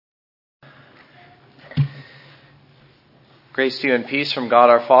Grace to you and peace from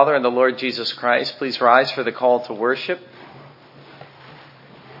God our Father and the Lord Jesus Christ. Please rise for the call to worship.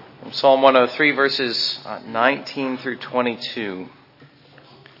 From Psalm 103, verses 19 through 22.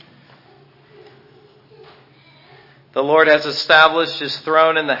 The Lord has established his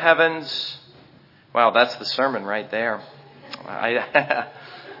throne in the heavens. Wow, that's the sermon right there.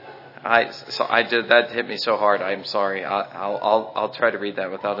 That hit me so hard. I'm sorry. I'll try to read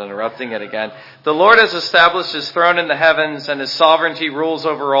that without interrupting it again. The Lord has established his throne in the heavens, and his sovereignty rules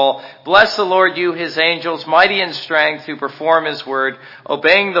over all. Bless the Lord, you his angels, mighty in strength, who perform his word,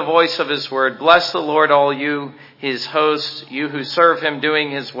 obeying the voice of his word. Bless the Lord, all you his hosts, you who serve him, doing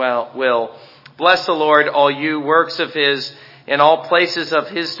his will. Bless the Lord, all you works of his, in all places of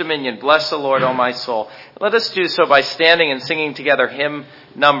his dominion. Bless the Lord, O my soul. Let us do so by standing and singing together hymn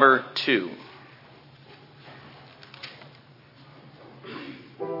number 2.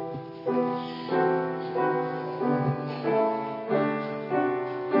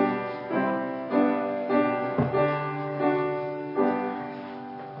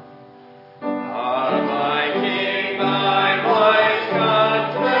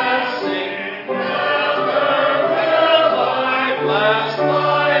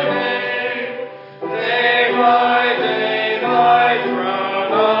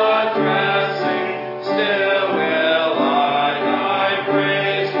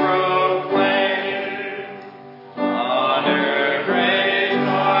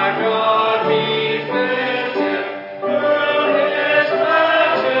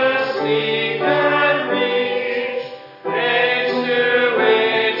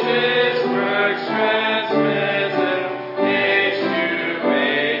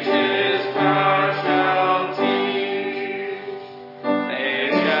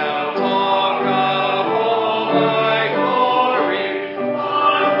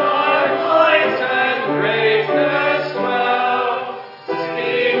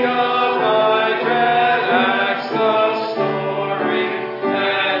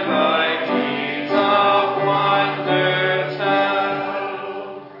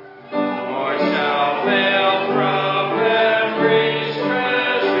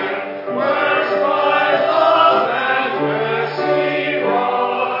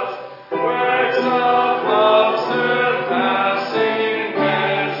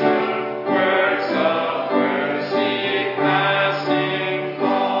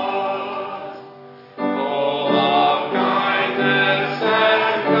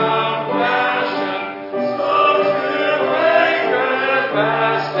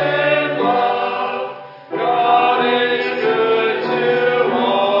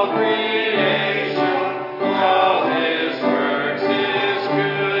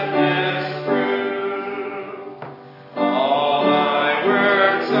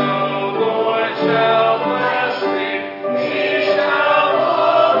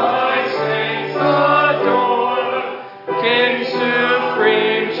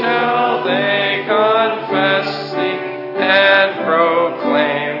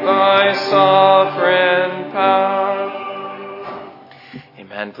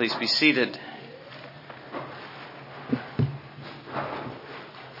 Please be seated.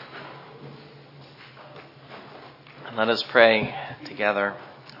 And let us pray together.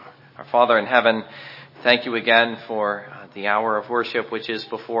 Our Father in heaven, thank you again for the hour of worship which is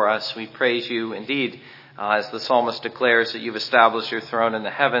before us. We praise you indeed, as the psalmist declares, that you've established your throne in the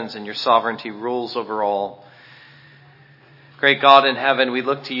heavens and your sovereignty rules over all. Great God in heaven, we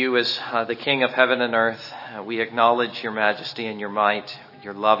look to you as the King of heaven and earth. We acknowledge your majesty and your might,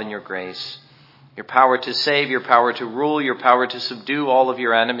 your love and your grace, your power to save, your power to rule, your power to subdue all of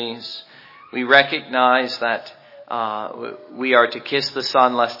your enemies. We recognize that we are to kiss the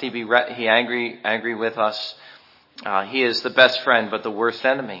Son lest he be angry with us. He is the best friend but the worst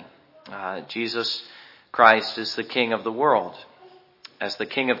enemy. Jesus Christ is the King of the world, as the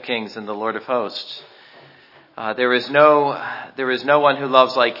King of kings and the Lord of hosts. There is no one who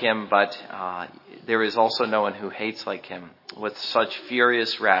loves like him, but there is also no one who hates like him, with such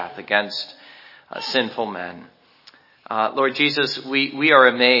furious wrath against sinful men. Lord Jesus, we are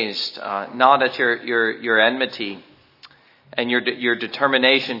amazed not at your enmity and your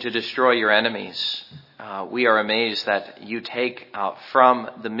determination to destroy your enemies. We are amazed that you take from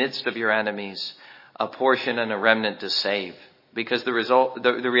the midst of your enemies a portion and a remnant to save, because the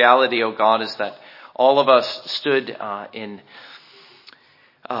reality, O God, is that all of us stood in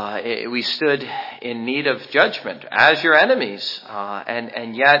need of judgment as your enemies,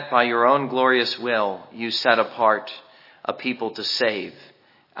 and yet by your own glorious will, you set apart a people to save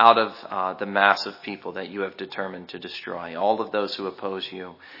out of the mass of people that you have determined to destroy, all of those who oppose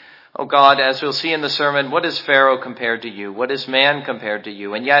you. Oh God, as we'll see in the sermon, what is Pharaoh compared to you? What is man compared to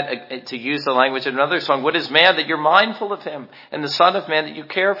you? And yet, to use the language of another song, what is man that you're mindful of him, and the Son of Man that you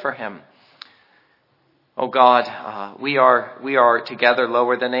care for him? Oh God, we are together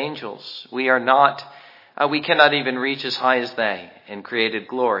lower than angels. We cannot even reach as high as they in created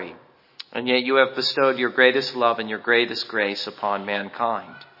glory. And yet you have bestowed your greatest love and your greatest grace upon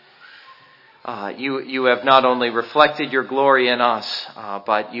mankind. You have not only reflected your glory in us,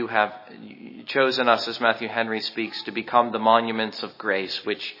 but you have chosen us, as Matthew Henry speaks, to become the monuments of grace,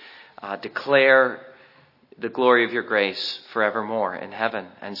 which declare the glory of your grace forevermore in heaven.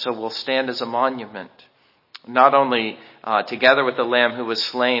 And so we'll stand as a monument, not only together with the Lamb who was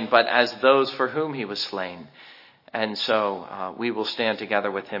slain, but as those for whom he was slain. And so we will stand together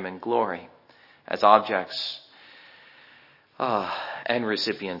with him in glory as objects and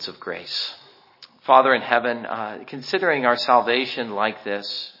recipients of grace. Father in heaven, considering our salvation like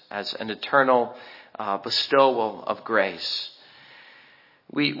this as an eternal bestowal of grace,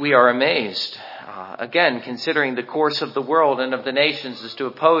 we are amazed, again, considering the course of the world and of the nations is to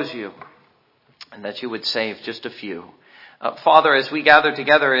oppose you, and that you would save just a few. Father, as we gather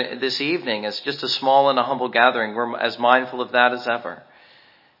together this evening as just a small and a humble gathering, we're as mindful of that as ever.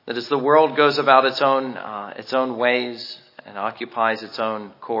 That as the world goes about its own ways and occupies its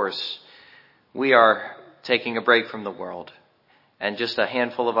own course, we are taking a break from the world. And just a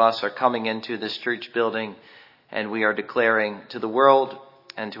handful of us are coming into this church building, and we are declaring to the world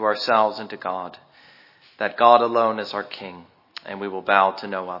and to ourselves and to God that God alone is our King, and we will bow to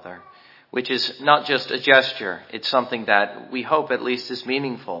no other. Which is not just a gesture. It's something that we hope at least is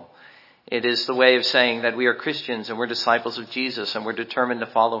meaningful. It is the way of saying that we are Christians and we're disciples of Jesus and we're determined to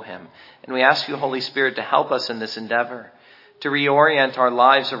follow him. And we ask you, Holy Spirit, to help us in this endeavor, to reorient our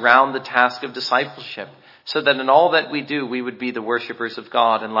lives around the task of discipleship, so that in all that we do, we would be the worshipers of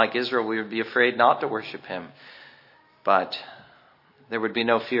God. And like Israel, we would be afraid not to worship him. But there would be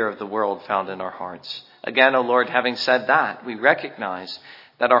no fear of the world found in our hearts. Again, O Lord, having said that, we recognize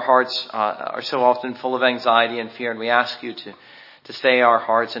that our hearts are so often full of anxiety and fear, and we ask you to stay our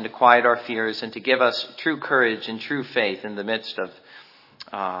hearts and to quiet our fears and to give us true courage and true faith in the midst of,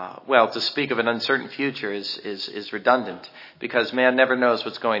 to speak of an uncertain future is redundant, because man never knows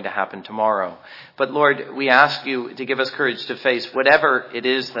what's going to happen tomorrow. But Lord, we ask you to give us courage to face whatever it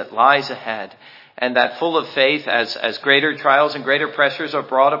is that lies ahead, and that full of faith, as greater trials and greater pressures are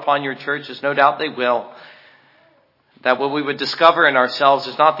brought upon your church, as no doubt they will, that what we would discover in ourselves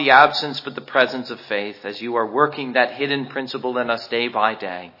is not the absence but the presence of faith, as you are working that hidden principle in us day by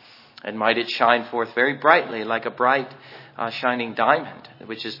day. And might it shine forth very brightly like a bright shining diamond,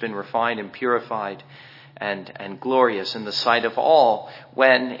 which has been refined and purified and glorious in the sight of all,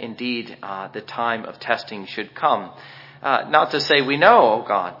 when indeed the time of testing should come. Not to say we know, O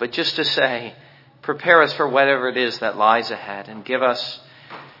God, but just to say, prepare us for whatever it is that lies ahead, and give us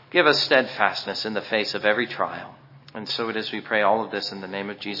steadfastness in the face of every trial. And so it is we pray all of this in the name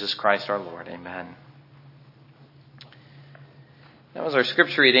of Jesus Christ our Lord. Amen. Now, as our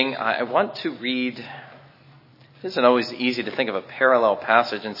scripture reading, I want to read. It isn't always easy to think of a parallel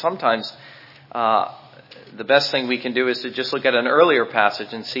passage, and sometimes the best thing we can do is to just look at an earlier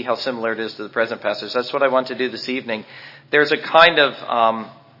passage and see how similar it is to the present passage. That's what I want to do this evening. There's a kind of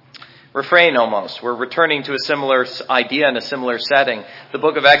refrain almost. We're returning to a similar idea in a similar setting. The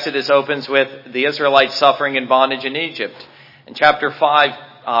book of Exodus opens with the Israelites suffering in bondage in Egypt. And chapter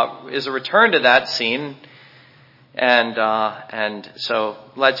 5 is a return to that scene. And so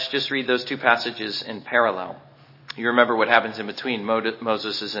let's just read those two passages in parallel. You remember what happens in between.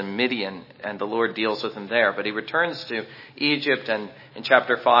 Moses is in Midian, and the Lord deals with him there. But he returns to Egypt and in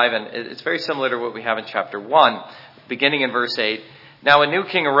chapter 5, and it's very similar to what we have in chapter 1, beginning in verse 8. Now a new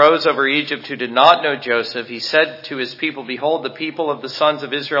king arose over Egypt who did not know Joseph. He said to his people, "Behold, the people of the sons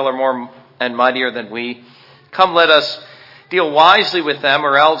of Israel are more and mightier than we. Come, let us deal wisely with them,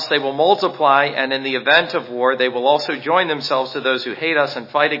 or else they will multiply, and in the event of war they will also join themselves to those who hate us and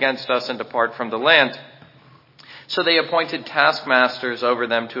fight against us and depart from the land." So they appointed taskmasters over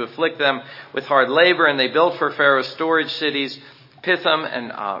them to afflict them with hard labor, and they built for Pharaoh storage cities, Pithom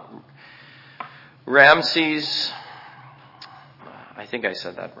and Ramses. I think I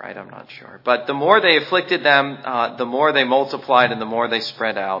said that right, I'm not sure. But the more they afflicted them, the more they multiplied and the more they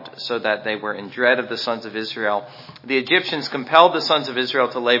spread out, so that they were in dread of the sons of Israel. The Egyptians compelled the sons of Israel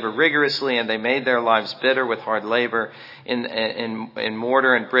to labor rigorously, and they made their lives bitter with hard labor in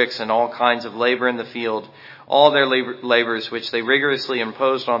mortar and bricks and all kinds of labor in the field, all their labors which they rigorously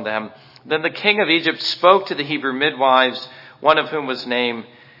imposed on them. Then the king of Egypt spoke to the Hebrew midwives, one of whom was named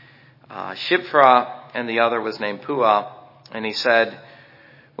Shiphrah and the other was named Puah. And he said,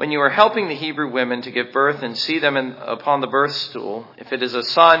 When you are helping the Hebrew women to give birth and see them upon the birth stool, if it is a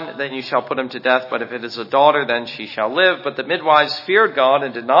son, then you shall put him to death, but if it is a daughter, then she shall live. But the midwives feared God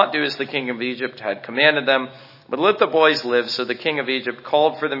and did not do as the king of Egypt had commanded them, but let the boys live. So the king of Egypt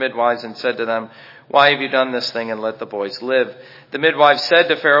called for the midwives and said to them, why have you done this thing, and let the boys live? The midwives said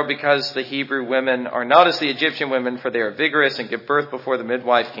to Pharaoh, because the Hebrew women are not as the Egyptian women, for they are vigorous and give birth before the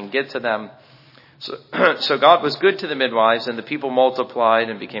midwife can get to them. So God was good to the midwives, and the people multiplied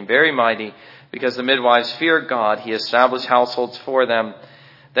and became very mighty, because the midwives feared God. He established households for them.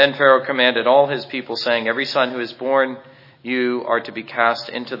 Then Pharaoh commanded all his people, saying, every son who is born you are to be cast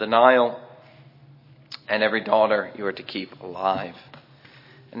into the Nile, and every daughter you are to keep alive.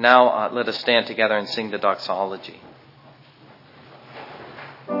 And now let us stand together and sing the doxology.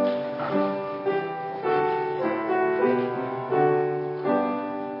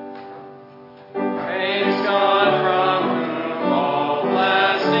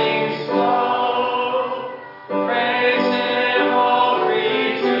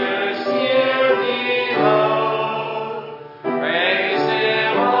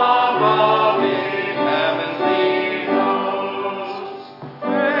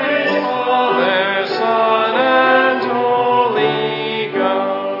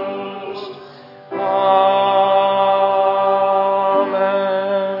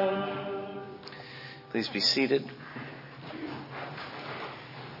 Seated.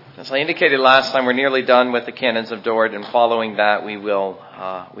 As I indicated last time, we're nearly done with the canons of Dort, and following that we will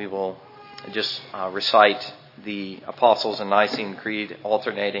just recite the Apostles' and Nicene Creed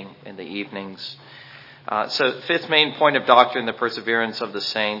alternating in the evenings. So fifth main point of doctrine, the perseverance of the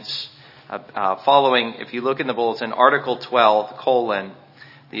saints. Following, if you look in the bulletin, Article 12,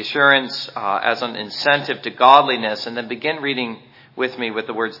 the assurance as an incentive to godliness, and then begin reading with me with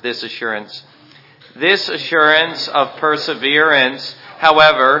the words, this assurance. This assurance of perseverance,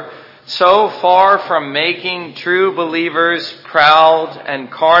 however, so far from making true believers proud and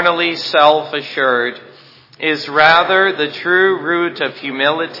carnally self-assured, is rather the true root of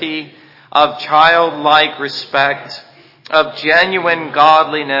humility, of childlike respect, of genuine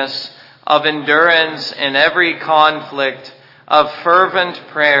godliness, of endurance in every conflict, of fervent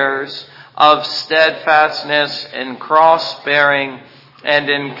prayers, of steadfastness in cross-bearing, and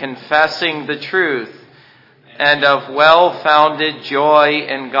in confessing the truth, and of well-founded joy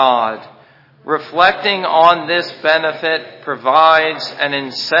in God. Reflecting on this benefit provides an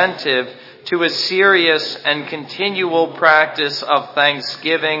incentive to a serious and continual practice of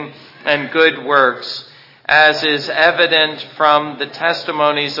thanksgiving and good works, as is evident from the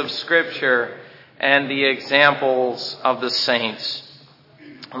testimonies of Scripture and the examples of the saints.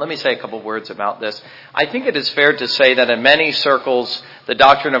 Let me say a couple words about this. I think it is fair to say that in many circles, the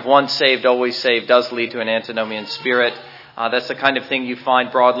doctrine of once saved, always saved does lead to an antinomian spirit. That's the kind of thing you find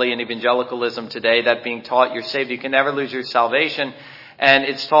broadly in evangelicalism today, that being taught you're saved, you can never lose your salvation. And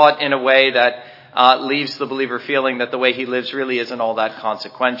it's taught in a way that leaves the believer feeling that the way he lives really isn't all that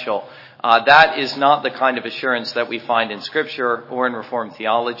consequential. That is not the kind of assurance that we find in Scripture or in Reformed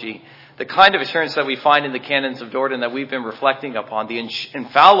theology. The kind of assurance that we find in the canons of Dort and that we've been reflecting upon, the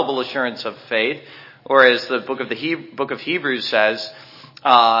infallible assurance of faith, or as the book of Hebrews says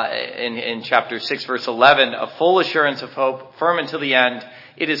in chapter 6, verse 11, a full assurance of hope, firm until the end.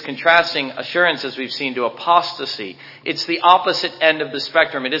 It is contrasting assurance, as we've seen, to apostasy. It's the opposite end of the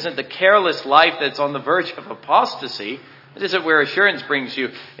spectrum. It isn't the careless life that's on the verge of apostasy. It isn't where assurance brings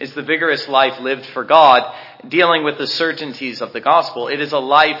you. It's the vigorous life lived for God, dealing with the certainties of the gospel. It is a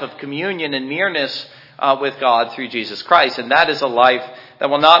life of communion and nearness with God through Jesus Christ. And that is a life that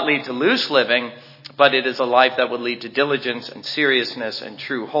will not lead to loose living, but it is a life that will lead to diligence and seriousness and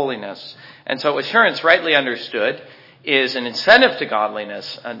true holiness. And so assurance, rightly understood, is an incentive to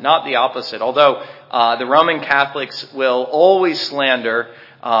godliness, not the opposite. Although the Roman Catholics will always slander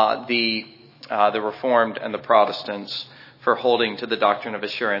the Reformed and the Protestants for holding to the doctrine of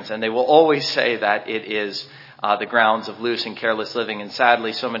assurance. And they will always say that it is the grounds of loose and careless living. And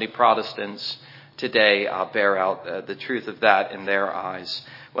sadly, so many Protestants today bear out the truth of that in their eyes.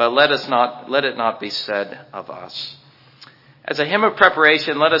 Well, let it not be said of us. As a hymn of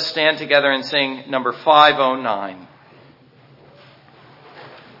preparation, let us stand together and sing number 509.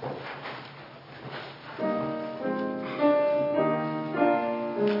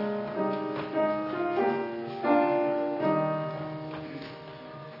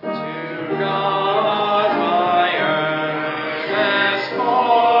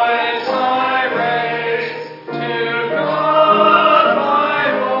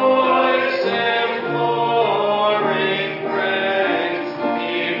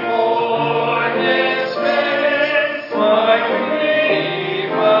 His face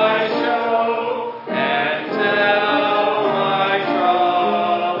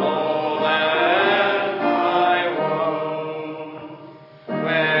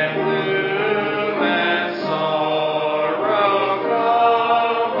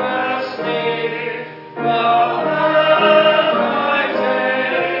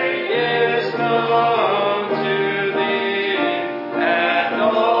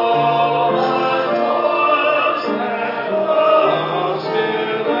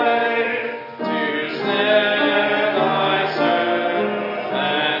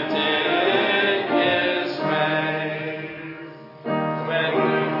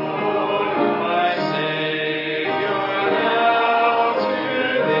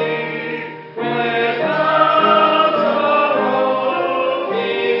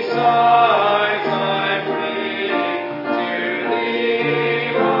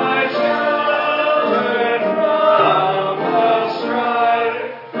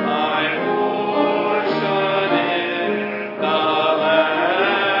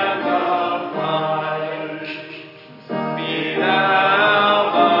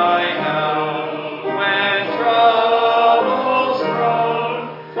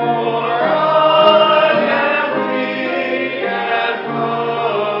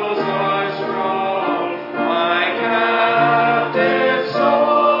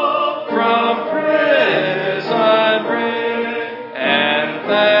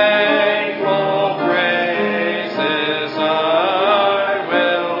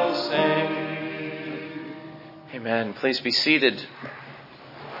Please be seated.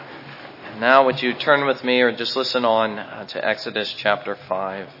 And now would you turn with me or just listen on to Exodus chapter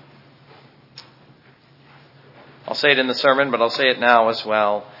 5. I'll say it in the sermon, but I'll say it now as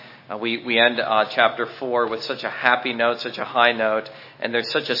well. We end chapter 4 with such a happy note, such a high note, and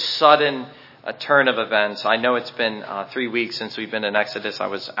there's such a sudden turn of events. I know it's been 3 weeks since we've been in Exodus. I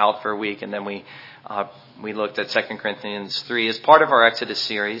was out for a week, and then we looked at 2 Corinthians 3 as part of our Exodus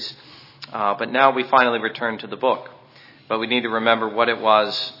series. But now we finally return to the book. But we need to remember what it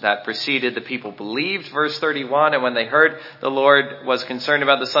was that preceded. The people believed, verse 31, and when they heard the Lord was concerned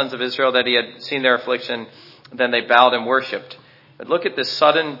about the sons of Israel, that he had seen their affliction, then they bowed and worshipped. But look at this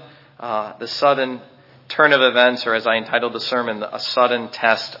sudden turn of events, or as I entitled the sermon, a sudden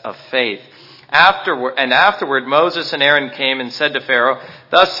test of faith. Afterward, Moses and Aaron came and said to Pharaoh,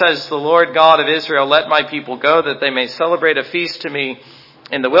 "Thus says the Lord God of Israel, let my people go, that they may celebrate a feast to me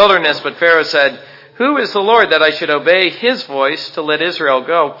in the wilderness." But Pharaoh said, "Who is the Lord that I should obey his voice to let Israel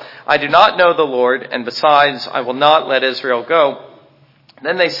go? I do not know the Lord, and besides, I will not let Israel go."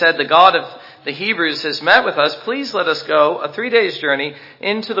 Then they said, "The God of the Hebrews has met with us. Please let us go a 3 days' journey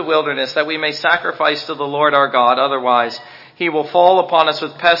into the wilderness, that we may sacrifice to the Lord our God. Otherwise, he will fall upon us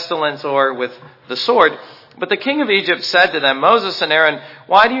with pestilence or with the sword." But the king of Egypt said to them, "Moses and Aaron,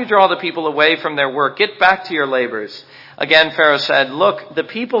 why do you draw the people away from their work? Get back to your labors." Again, Pharaoh said, "Look, the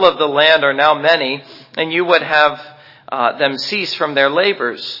people of the land are now many, and you would have them cease from their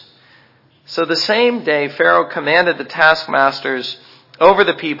labors." So the same day, Pharaoh commanded the taskmasters over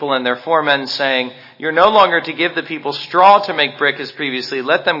the people and their foremen, saying, "You're no longer to give the people straw to make brick as previously.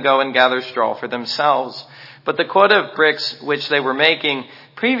 Let them go and gather straw for themselves. But the quota of bricks which they were making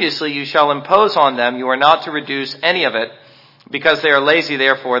previously you shall impose on them. You are not to reduce any of it. Because they are lazy,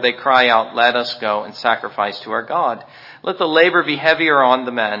 therefore, they cry out, 'Let us go and sacrifice to our God.' Let the labor be heavier on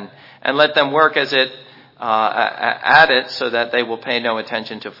the men, and let them work at it, so that they will pay no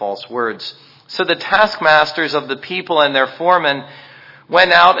attention to false words." So the taskmasters of the people and their foremen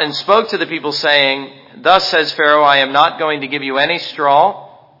went out and spoke to the people, saying, "Thus says Pharaoh, I am not going to give you any straw.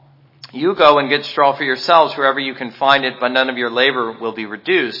 You go and get straw for yourselves wherever you can find it, but none of your labor will be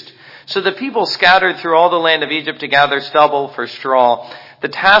reduced." So the people scattered through all the land of Egypt to gather stubble for straw. The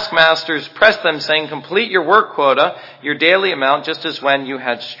taskmasters pressed them, saying, "Complete your work quota, your daily amount, just as when you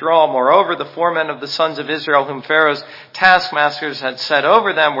had straw." Moreover, the foremen of the sons of Israel, whom Pharaoh's taskmasters had set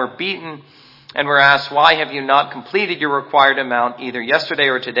over them, were beaten and were asked, "Why have you not completed your required amount either yesterday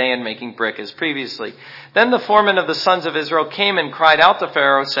or today in making brick as previously?" Then the foremen of the sons of Israel came and cried out to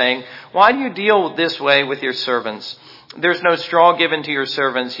Pharaoh, saying, "Why do you deal this way with your servants? There's no straw given to your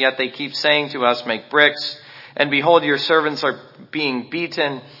servants, yet they keep saying to us, 'Make bricks.' And behold, your servants are being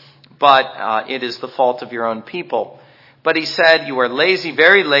beaten, but it is the fault of your own people." But he said, "You are lazy,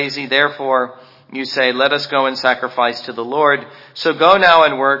 very lazy. Therefore you say, 'Let us go and sacrifice to the Lord.' So go now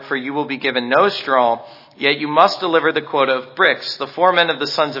and work, for you will be given no straw. Yet you must deliver the quota of bricks." The foremen of the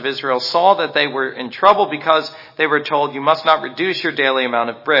sons of Israel saw that they were in trouble, because they were told, "You must not reduce your daily amount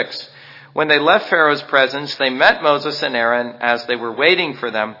of bricks." When they left Pharaoh's presence, they met Moses and Aaron as they were waiting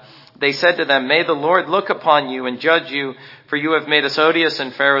for them. They said to them, "May the Lord look upon you and judge you, for you have made us odious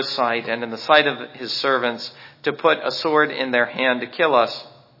in Pharaoh's sight and in the sight of his servants, to put a sword in their hand to kill us."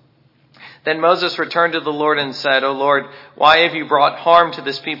 Then Moses returned to the Lord and said, "O Lord, why have you brought harm to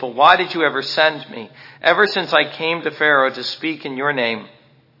this people? Why did you ever send me? Ever since I came to Pharaoh to speak in your name,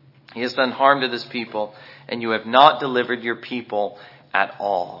 he has done harm to this people, and you have not delivered your people at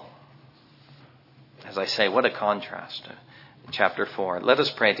all." As I say, what a contrast to chapter 4. Let us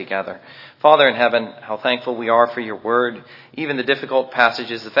pray together. Father in heaven, how thankful we are for your word, even the difficult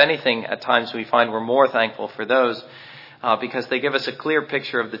passages. If anything, at times we find we're more thankful for those because they give us a clear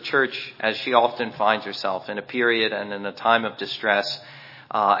picture of the church as she often finds herself in a period and in a time of distress,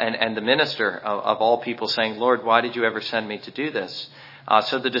 and the minister of all people saying, "Lord, why did you ever send me to do this?"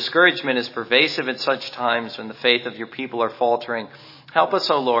 So the discouragement is pervasive at such times when the faith of your people are faltering. Help us,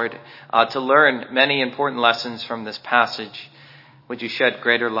 O Lord, to learn many important lessons from this passage. Would you shed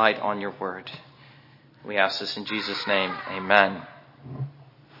greater light on your word? We ask this in Jesus' name. Amen.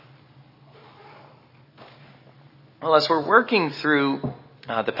 Well, as we're working through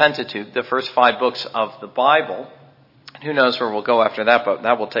the Pentateuch, the first 5 books of the Bible, who knows where we'll go after that, but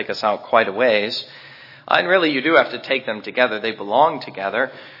that will take us out quite a ways. And really, you do have to take them together. They belong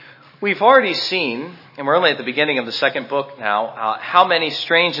together. We've already seen, and we're only at the beginning of the second book now, how many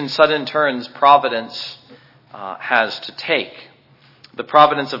strange and sudden turns providence has to take. The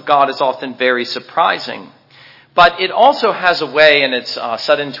providence of God is often very surprising. But it also has a way in its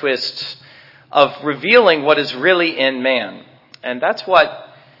sudden twists of revealing what is really in man. And that's what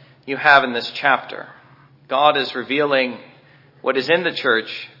you have in this chapter. God is revealing what is in the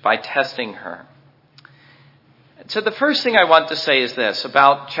church by testing her. So the first thing I want to say is this.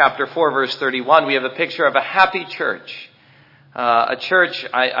 About chapter 4, verse 31, we have a picture of a happy church. A church,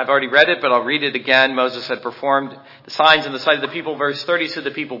 I've already read it, but I'll read it again. Moses had performed the signs in the sight of the people. Verse 30 said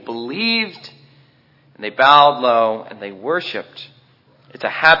the people believed, and they bowed low, and they worshipped. It's a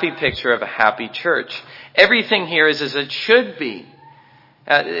happy picture of a happy church. Everything here is as it should be.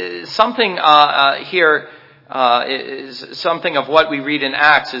 Something here is something of what we read in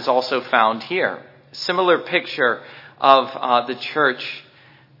Acts is also found here. Similar picture of the church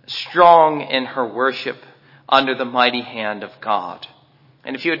strong in her worship under the mighty hand of God.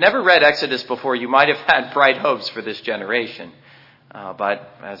 And if you had never read Exodus before, you might have had bright hopes for this generation. But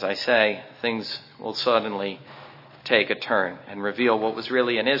as I say, things will suddenly take a turn and reveal what was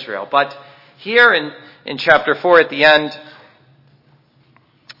really in Israel. But here in chapter 4 at the end,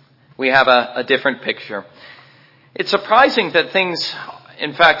 we have a different picture. It's surprising that things,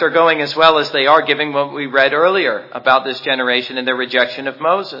 in fact, are going as well as they are, given what we read earlier about this generation and their rejection of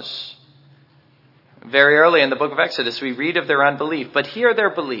Moses. Very early in the book of Exodus, we read of their unbelief. But here their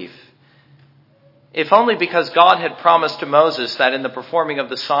belief, if only because God had promised to Moses that in the performing of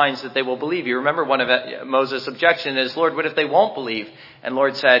the signs that they will believe. You remember one of Moses' objections is, Lord, what if they won't believe? And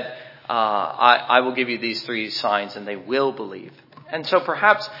Lord said, I will give you these 3 signs and they will believe. And so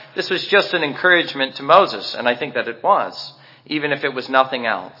perhaps this was just an encouragement to Moses, and I think that it was, even if it was nothing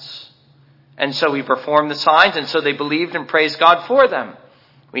else. And so he performed the signs, and so they believed and praised God for them.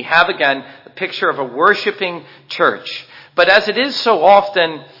 We have again the picture of a worshiping church. But as it is so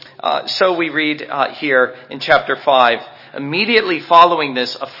often, so we read here in chapter 5, immediately following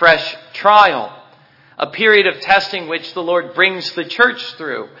this, a fresh trial, a period of testing which the Lord brings the church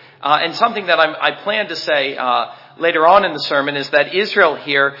through. And something that I plan to say later on in the sermon is that Israel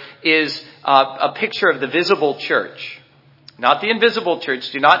here is a picture of the visible church. Not the invisible church.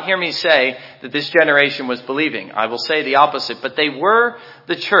 Do not hear me say that this generation was believing. I will say the opposite. But they were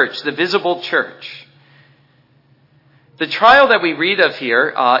the church, the visible church. The trial that we read of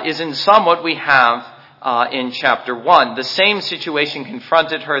here is in sum what we have in chapter 1. The same situation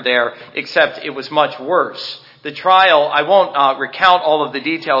confronted her there, except it was much worse. The trial, I won't recount all of the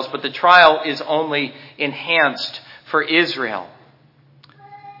details, but the trial is only enhanced for Israel.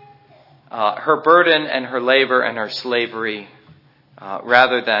 Her burden and her labor and her slavery,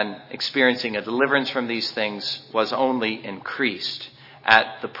 rather than experiencing a deliverance from these things, was only increased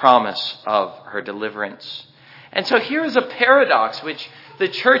at the promise of her deliverance. And so here is a paradox which the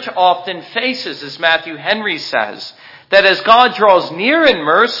church often faces, as Matthew Henry says, that as God draws near in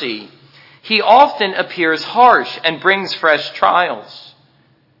mercy, he often appears harsh and brings fresh trials.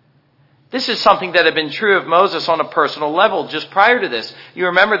 This is something that had been true of Moses on a personal level just prior to this. You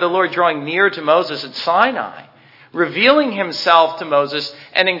remember the Lord drawing near to Moses at Sinai, revealing himself to Moses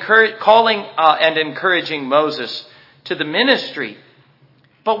and calling and encouraging Moses to the ministry.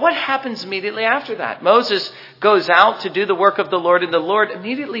 But what happens immediately after that? Moses goes out to do the work of the Lord, and the Lord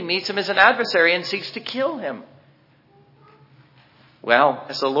immediately meets him as an adversary and seeks to kill him. Well,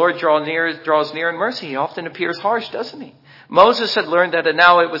 as the Lord draws near in mercy, he often appears harsh, doesn't he? Moses had learned that, and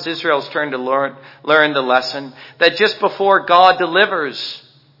now it was Israel's turn to learn the lesson, that just before God delivers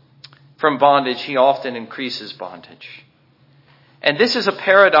from bondage, he often increases bondage. And this is a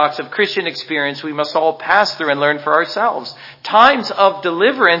paradox of Christian experience we must all pass through and learn for ourselves. Times of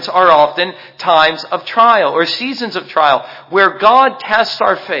deliverance are often times of trial or seasons of trial where God tests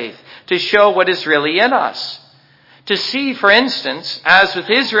our faith to show what is really in us. To see, for instance, as with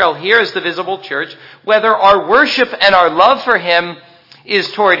Israel here as the visible church, whether our worship and our love for him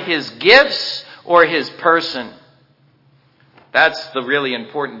is toward his gifts or his person. That's the really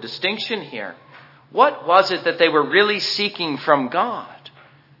important distinction here. What was it that they were really seeking from God?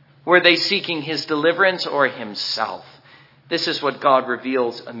 Were they seeking his deliverance or himself? This is what God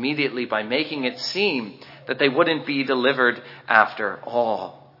reveals immediately by making it seem that they wouldn't be delivered after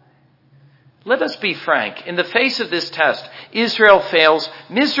all. Let us be frank. In the face of this test, Israel fails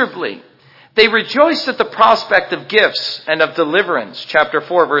miserably. They rejoiced at the prospect of gifts and of deliverance. Chapter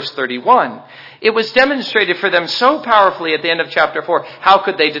 4, verse 31. It was demonstrated for them so powerfully at the end of chapter 4. How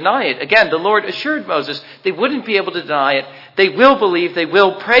could they deny it? Again, the Lord assured Moses they wouldn't be able to deny it. They will believe. They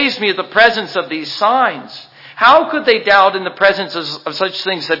will praise me in the presence of these signs. How could they doubt in the presence of such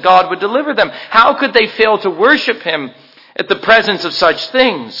things that God would deliver them? How could they fail to worship him at the presence of such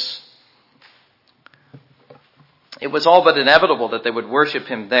things? It was all but inevitable that they would worship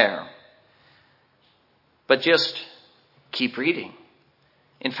him there. But just keep reading.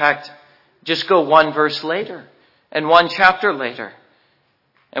 In fact, just go one verse later and one chapter later.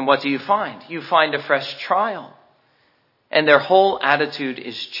 And what do you find? You find a fresh trial. And their whole attitude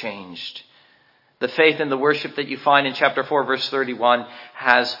is changed. The faith and the worship that you find in chapter 4, verse 31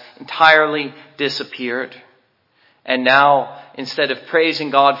 has entirely disappeared. And now, instead of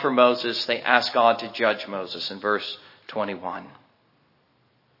praising God for Moses, they ask God to judge Moses in verse 21.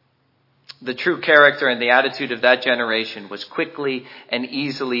 The true character and the attitude of that generation was quickly and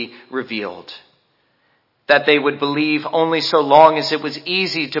easily revealed. That they would believe only so long as it was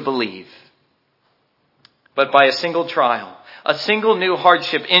easy to believe. But by a single trial, a single new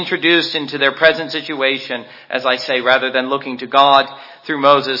hardship introduced into their present situation, as I say, rather than looking to God through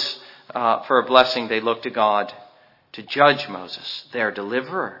Moses for a blessing, they look to God to judge Moses, their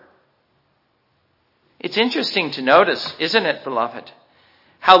deliverer. It's interesting to notice, isn't it, beloved,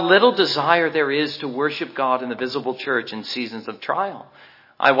 how little desire there is to worship God in the visible church in seasons of trial.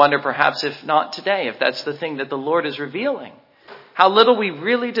 I wonder perhaps if not today, if that's the thing that the Lord is revealing. How little we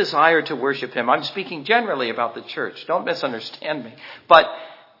really desire to worship him. I'm speaking generally about the church. Don't misunderstand me. But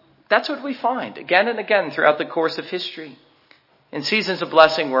that's what we find again and again throughout the course of history. In seasons of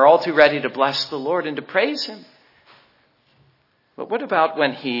blessing, we're all too ready to bless the Lord and to praise him. But what about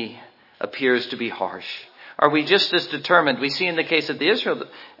when he appears to be harsh? Are we just as determined? We see in the case of Israel,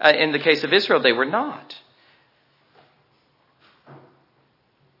 they were not.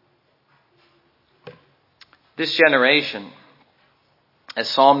 This generation, as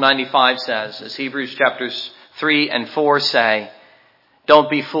Psalm 95 says, as Hebrews chapters 3 and 4 say, don't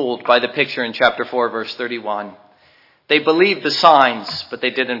be fooled by the picture in chapter 4, verse 31. They believed the signs, but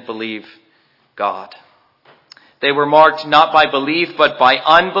they didn't believe God. They were marked not by belief, but by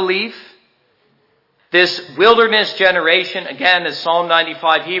unbelief. This wilderness generation, again, as Psalm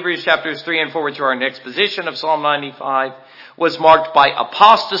 95, Hebrews chapters 3 and 4, which are an exposition of Psalm 95, was marked by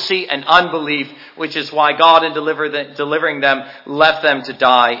apostasy and unbelief, which is why God, in delivering them, left them to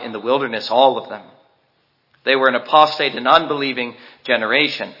die in the wilderness, all of them. They were an apostate and unbelieving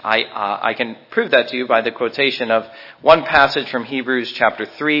generation. I can prove that to you by the quotation of one passage from Hebrews chapter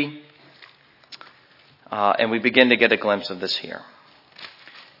 3, and we begin to get a glimpse of this here.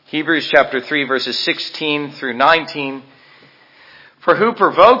 Hebrews chapter 3, verses 16 through 19. For who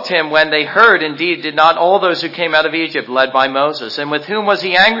provoked him when they heard? Indeed, did not all those who came out of Egypt, led by Moses? And with whom was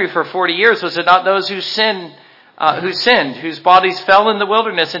he angry for 40 years? Was it not those who sinned, whose bodies fell in the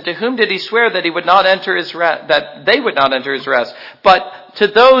wilderness? And to whom did he swear that he would not enter his rest, that they would not enter his rest? But to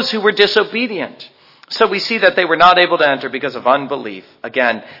those who were disobedient. So we see that they were not able to enter because of unbelief.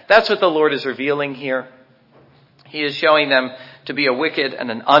 Again, that's what the Lord is revealing here. He is showing them to be a wicked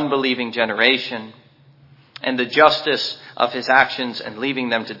and an unbelieving generation. And the justice of his actions and leaving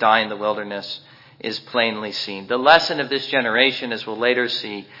them to die in the wilderness is plainly seen. The lesson of this generation, as we'll later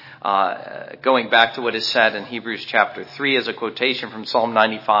see, going back to what is said in Hebrews chapter 3 as a quotation from Psalm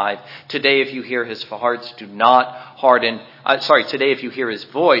 95. Today, if you hear his hearts, do not harden. Today, if you hear his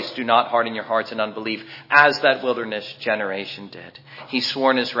voice, do not harden your hearts in unbelief, as that wilderness generation did. He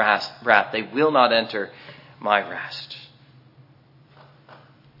swore in his wrath, they will not enter my rest.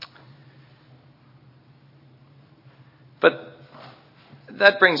 But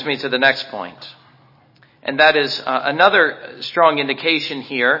that brings me to the next point. And that is another strong indication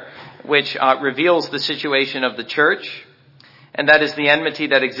here, which reveals the situation of the church. And that is the enmity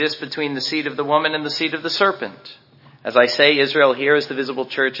that exists between the seed of the woman and the seed of the serpent. As I say, Israel here as the visible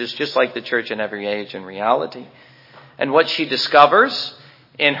church is just like the church in every age in reality. And what she discovers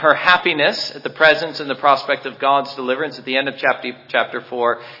in her happiness at the presence and the prospect of God's deliverance at the end of chapter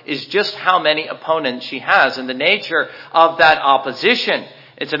 4 is just how many opponents she has and the nature of that opposition.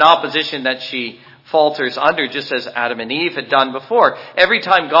 It's an opposition that she falters under, just as Adam and Eve had done before. Every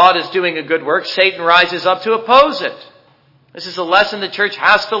time God is doing a good work, Satan rises up to oppose it. This is a lesson the church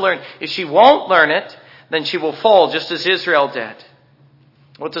has to learn. If she won't learn it, then she will fall just as Israel did.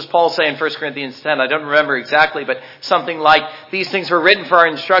 What does Paul say in 1 Corinthians 10? I don't remember exactly, but something like, these things were written for our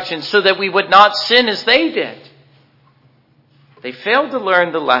instruction so that we would not sin as they did. They failed to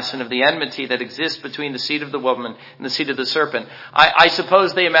learn the lesson of the enmity that exists between the seed of the woman and the seed of the serpent. I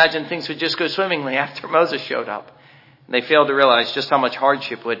suppose they imagined things would just go swimmingly after Moses showed up. And they failed to realize just how much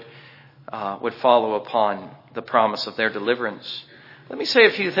hardship would follow upon the promise of their deliverance. Let me say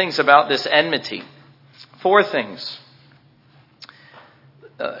a few things about this enmity. 4 things.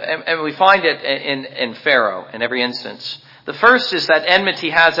 And we find it in Pharaoh in every instance. The first is that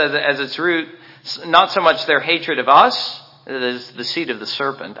enmity has as its root not so much their hatred of us, that is the seed of the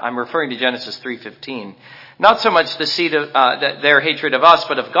serpent. I'm referring to Genesis 3:15. Not so much the seed of their hatred of us,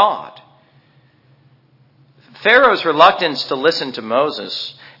 but of God. Pharaoh's reluctance to listen to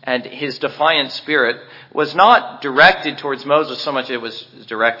Moses and his defiant spirit was not directed towards Moses so much as it was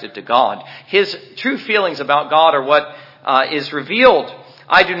directed to God. His true feelings about God are what is revealed.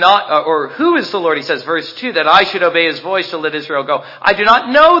 I do not, or who is the Lord, he says, verse 2, that I should obey his voice to let Israel go. I do not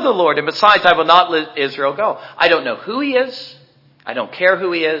know the Lord, and besides, I will not let Israel go. I don't know who he is. I don't care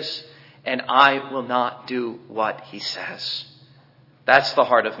who he is, and I will not do what he says. That's the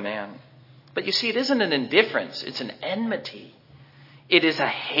heart of man. But you see, it isn't an indifference. It's an enmity. It is a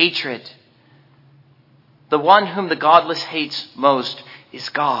hatred. The one whom the godless hates most is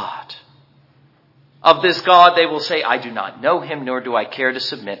God. Of this God, they will say, I do not know him, nor do I care to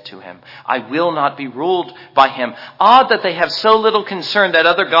submit to him. I will not be ruled by him. Odd that they have so little concern that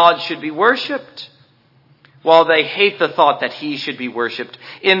other gods should be worshipped, while they hate the thought that he should be worshipped.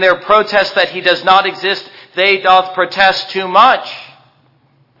 In their protest that he does not exist, they doth protest too much.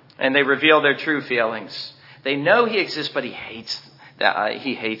 And they reveal their true feelings. They know he exists, but he hates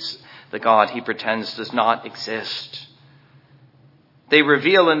the God he pretends does not exist. They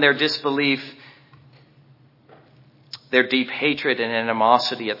reveal in their disbelief their deep hatred and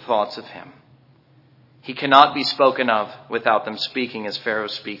animosity at thoughts of him. He cannot be spoken of without them speaking as Pharaoh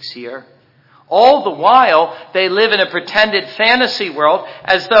speaks here. All the while, they live in a pretended fantasy world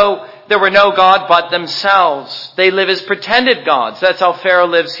as though there were no God but themselves. They live as pretended gods. That's how Pharaoh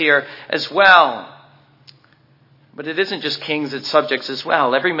lives here as well. But it isn't just kings, it's subjects as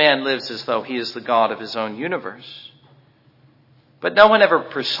well. Every man lives as though he is the God of his own universe. But no one ever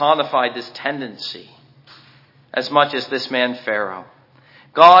personified this tendency as much as this man Pharaoh.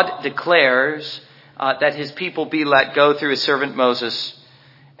 God declares that his people be let go through his servant Moses,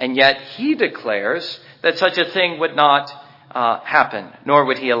 and yet he declares that such a thing would not happen, nor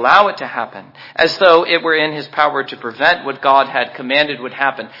would he allow it to happen, as though it were in his power to prevent what God had commanded would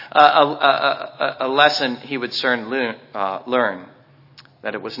happen. A lesson he would soon learn,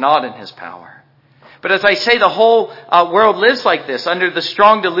 that it was not in his power. But as I say, the whole world lives like this, under the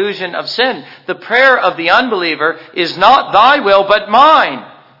strong delusion of sin. The prayer of the unbeliever is not thy will, but mine.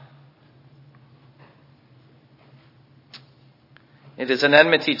 It is an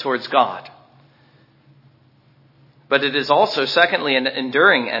enmity towards God. But it is also, secondly, an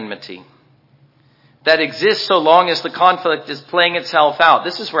enduring enmity that exists so long as the conflict is playing itself out.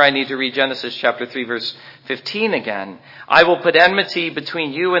 This is where I need to read Genesis chapter 3, verse 15 again. I will put enmity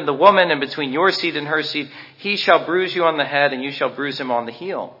between you and the woman, and between your seed and her seed. He shall bruise you on the head, and you shall bruise him on the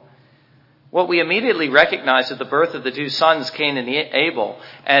heel. What we immediately recognize at the birth of the two sons, Cain and Abel,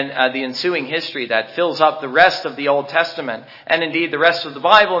 and the ensuing history that fills up the rest of the Old Testament, and indeed the rest of the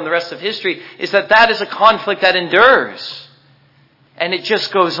Bible and the rest of history, is that is a conflict that endures. And it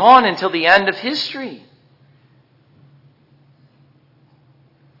just goes on until the end of history.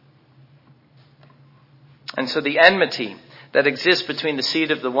 And so the enmity that exists between the seed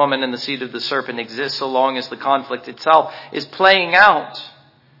of the woman and the seed of the serpent exists so long as the conflict itself is playing out.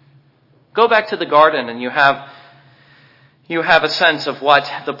 Go back to the garden and you have a sense of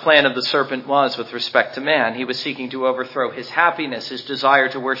what the plan of the serpent was with respect to man. He was seeking to overthrow his happiness, his desire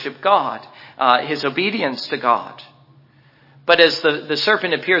to worship God, his obedience to God. But as the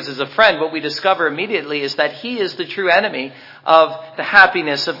serpent appears as a friend, what we discover immediately is that he is the true enemy of the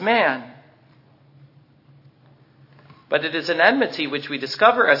happiness of man. But it is an enmity which we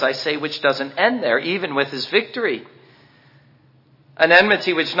discover, as I say, which doesn't end there, even with his victory. An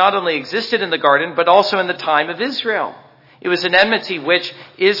enmity which not only existed in the garden, but also in the time of Israel. It was an enmity which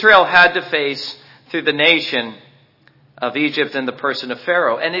Israel had to face through the nation of Egypt in the person of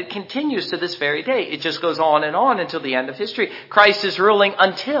Pharaoh. And it continues to this very day. It just goes on until the end of history. Christ is ruling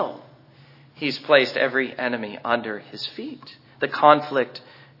until he's placed every enemy under his feet. The conflict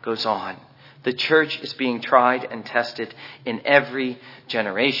goes on. The church is being tried and tested in every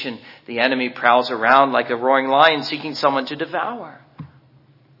generation. The enemy prowls around like a roaring lion seeking someone to devour.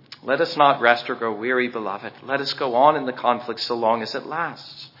 Let us not rest or grow weary, beloved. Let us go on in the conflict so long as it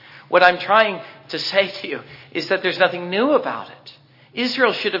lasts. What I'm trying to say to you is that there's nothing new about it.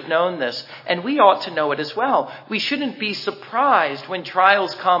 Israel should have known this, and we ought to know it as well. We shouldn't be surprised when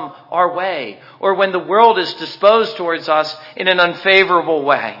trials come our way, or when the world is disposed towards us in an unfavorable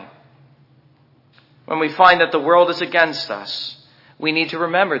way. When we find that the world is against us, we need to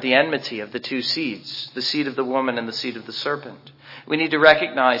remember the enmity of the two seeds, the seed of the woman and the seed of the serpent. We need to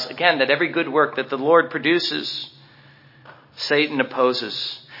recognize, again, that every good work that the Lord produces, Satan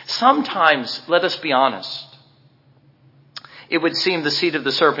opposes. Sometimes, let us be honest, it would seem the seed of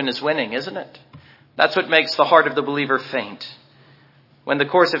the serpent is winning, isn't it? That's what makes the heart of the believer faint. When the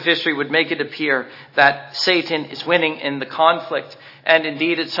course of history would make it appear that Satan is winning in the conflict, and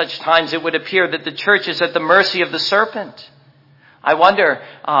indeed at such times it would appear that the church is at the mercy of the serpent. I wonder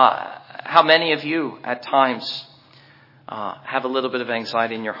how many of you at times have a little bit of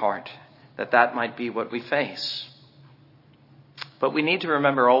anxiety in your heart that might be what we face. But we need to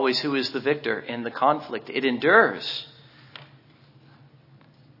remember always who is the victor in the conflict. It endures.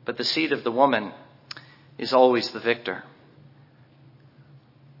 But the seed of the woman is always the victor.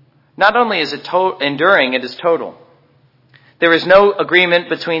 Not only is it enduring, it is total. There is no agreement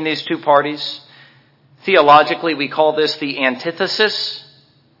between these two parties. Theologically, we call this the antithesis.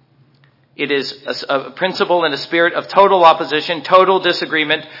 It is a principle and a spirit of total opposition, total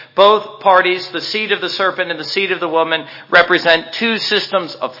disagreement. Both parties, the seed of the serpent and the seed of the woman, represent two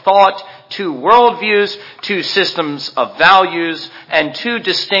systems of thought, two worldviews, two systems of values, and two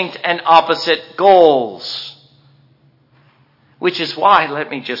distinct and opposite goals. Which is why, let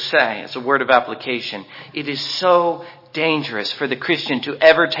me just say, as a word of application, it is so dangerous for the Christian to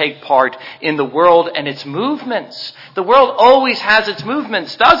ever take part in the world and its movements. The world always has its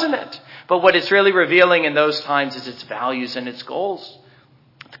movements, doesn't it? But what it's really revealing in those times is its values and its goals.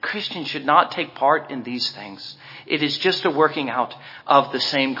 The Christian should not take part in these things. It is just a working out of the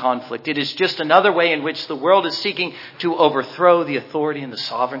same conflict. It is just another way in which the world is seeking to overthrow the authority and the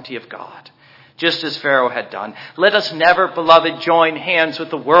sovereignty of God, just as Pharaoh had done. Let us never, beloved, join hands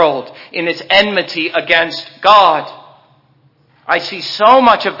with the world in its enmity against God. I see so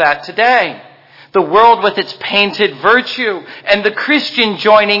much of that today. The world with its painted virtue and the Christian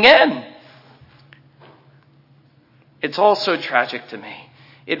joining in. It's all so tragic to me.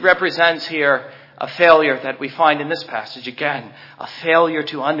 It represents here a failure that we find in this passage again, a failure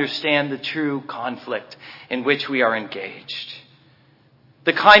to understand the true conflict in which we are engaged.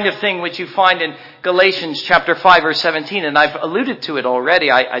 The kind of thing which you find in Galatians chapter 5 verse 17, and I've alluded to it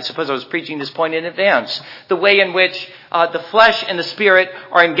already. I suppose I was preaching this point in advance. The way in which the flesh and the spirit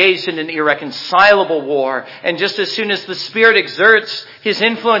are engaged in an irreconcilable war. And just as soon as the spirit exerts his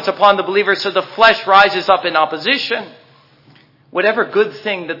influence upon the believer, so the flesh rises up in opposition. Whatever good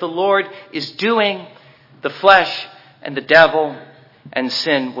thing that the Lord is doing, the flesh and the devil and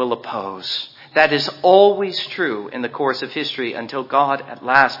sin will oppose. That is always true in the course of history until God at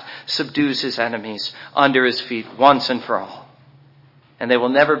last subdues his enemies under his feet once and for all. And they will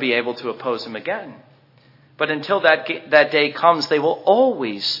never be able to oppose him again. But until that day comes, they will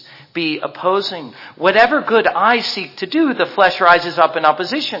always be opposing. Whatever good I seek to do, the flesh rises up in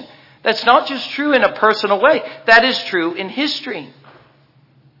opposition. That's not just true in a personal way. That is true in history.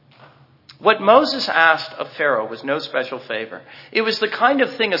 What Moses asked of Pharaoh was no special favor. It was the kind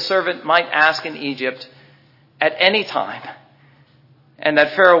of thing a servant might ask in Egypt at any time, and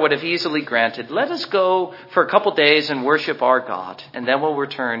that Pharaoh would have easily granted. Let us go for a couple days and worship our God, and then we'll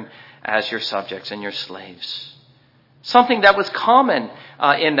return as your subjects and your slaves. Something that was common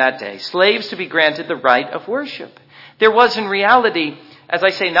in that day. Slaves to be granted the right of worship. There was in reality, as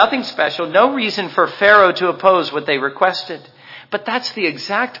I say, nothing special, no reason for Pharaoh to oppose what they requested. But that's the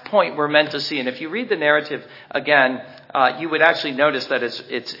exact point we're meant to see. And if you read the narrative again, you would actually notice that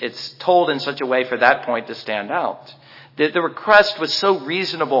it's told in such a way for that point to stand out. The request was so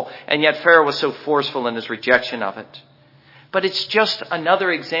reasonable, and yet Pharaoh was so forceful in his rejection of it. But it's just another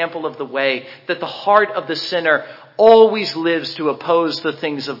example of the way that the heart of the sinner always lives to oppose the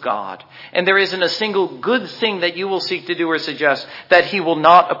things of God. And there isn't a single good thing that you will seek to do or suggest that he will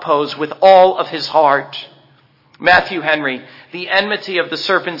not oppose with all of his heart. Matthew Henry, the enmity of the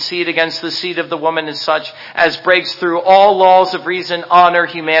serpent's seed against the seed of the woman is such as breaks through all laws of reason, honor,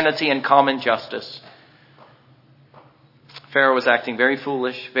 humanity, and common justice. Pharaoh was acting very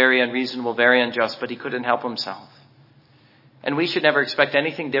foolish, very unreasonable, very unjust, but he couldn't help himself. And we should never expect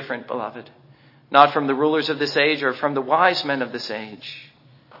anything different, beloved. Not from the rulers of this age or from the wise men of this age.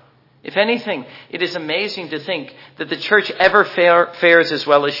 If anything, it is amazing to think that the church ever fares as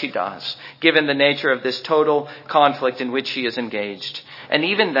well as she does, given the nature of this total conflict in which she is engaged. And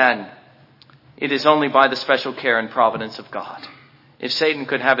even then, it is only by the special care and providence of God. If Satan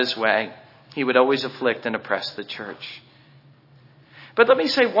could have his way, he would always afflict and oppress the church. But let me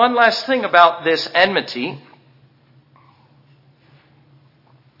say one last thing about this enmity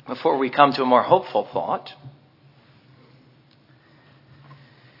before we come to a more hopeful thought.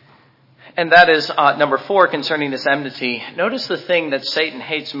 And that is number 4 concerning this enmity. Notice the thing that Satan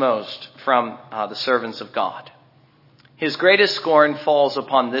hates most from the servants of God. His greatest scorn falls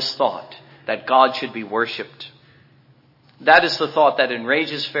upon this thought, that God should be worshipped. That is the thought that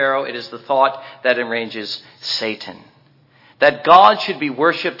enrages Pharaoh. It is the thought that enrages Satan. That God should be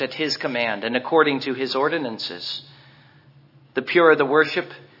worshipped at his command and according to his ordinances. The purer the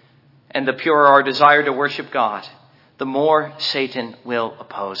worship and the purer our desire to worship God, the more Satan will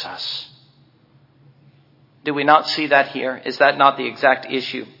oppose us. Do we not see that here? Is that not the exact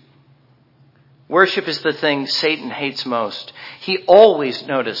issue? Worship is the thing Satan hates most. He always,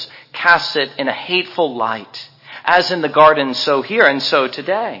 notice, casts it in a hateful light. As in the garden, so here and so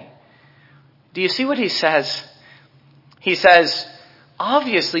today. Do you see what he says? He says,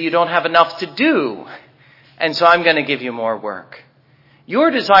 obviously you don't have enough to do, and so I'm going to give you more work. Your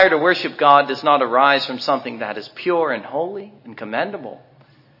desire to worship God does not arise from something that is pure and holy and commendable,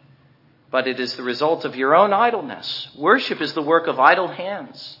 but it is the result of your own idleness. Worship is the work of idle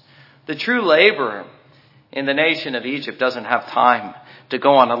hands. The true laborer in the nation of Egypt doesn't have time to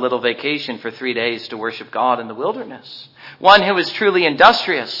go on a little vacation for 3 days to worship God in the wilderness. One who is truly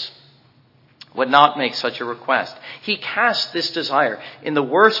industrious would not make such a request. He cast this desire in the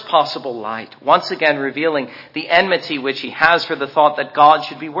worst possible light, once again revealing the enmity which he has for the thought that God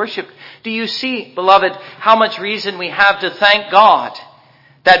should be worshipped. Do you see, beloved, how much reason we have to thank God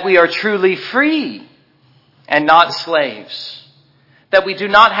that we are truly free and not slaves? That we do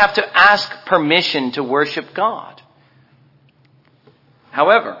not have to ask permission to worship God.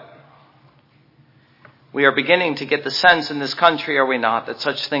 However, we are beginning to get the sense in this country, are we not, that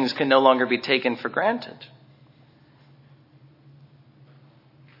such things can no longer be taken for granted.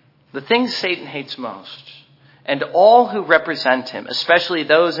 The things Satan hates most, and all who represent him, especially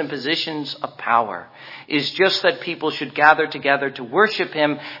those in positions of power, is just that people should gather together to worship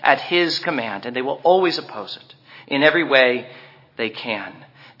him at his command, and they will always oppose it in every way they can.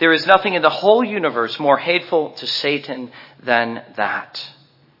 There is nothing in the whole universe more hateful to Satan than that.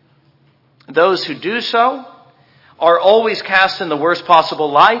 Those who do so are always cast in the worst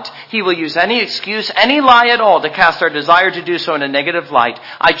possible light. He will use any excuse, any lie at all to cast our desire to do so in a negative light.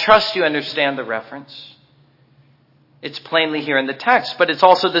 I trust you understand the reference. It's plainly here in the text, but it's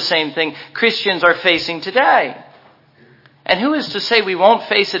also the same thing Christians are facing today. And who is to say we won't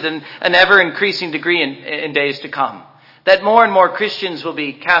face it in an ever-increasing degree in days to come? That more and more Christians will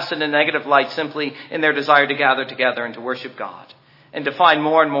be cast in a negative light simply in their desire to gather together and to worship God. And to find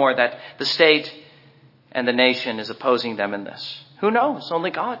more and more that the state and the nation is opposing them in this. Who knows?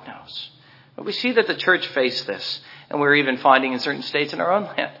 Only God knows. But we see that the church faced this. And we're even finding in certain states in our own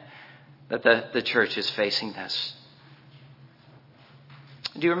land that the church is facing this.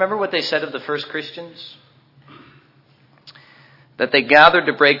 Do you remember what they said of the first Christians? That they gathered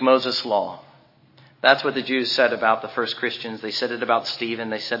to break Moses' law. That's what the Jews said about the first Christians. They said it about Stephen.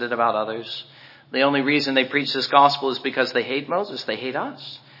 They said it about others. The only reason they preach this gospel is because they hate Moses. They hate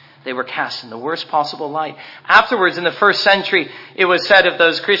us. They were cast in the worst possible light. Afterwards, in the first century, it was said of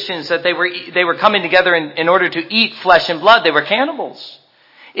those Christians that they were coming together in order to eat flesh and blood. They were cannibals.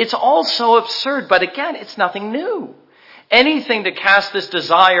 It's all so absurd, but again, it's nothing new. Anything to cast this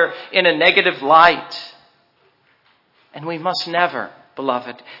desire in a negative light. And we must never,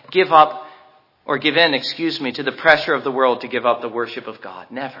 beloved, give in, to the pressure of the world to give up the worship of God.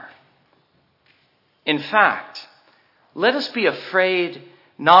 Never. In fact, let us be afraid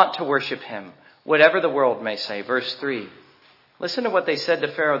not to worship him, whatever the world may say. Verse 3. Listen to what they said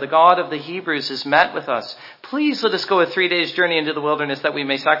to Pharaoh. The God of the Hebrews has met with us. Please let us go a 3 days journey into the wilderness that we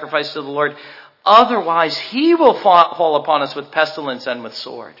may sacrifice to the Lord. Otherwise, he will fall upon us with pestilence and with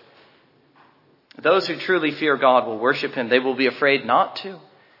sword. Those who truly fear God will worship him. They will be afraid not to.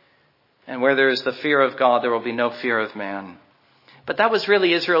 And where there is the fear of God, there will be no fear of man. But that was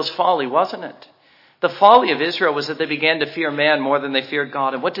really Israel's folly, wasn't it? The folly of Israel was that they began to fear man more than they feared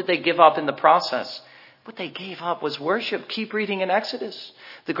God. And what did they give up in the process? What they gave up was worship. Keep reading in Exodus.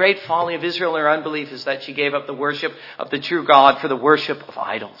 The great folly of Israel in her unbelief is that she gave up the worship of the true God for the worship of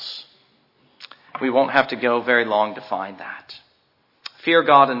idols. We won't have to go very long to find that. Fear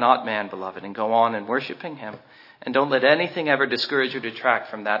God and not man, beloved, and go on in worshiping him. And don't let anything ever discourage or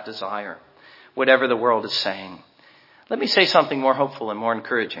detract from that desire, whatever the world is saying. Let me say something more hopeful and more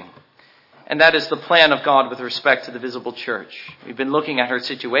encouraging. And that is the plan of God with respect to the visible church. We've been looking at her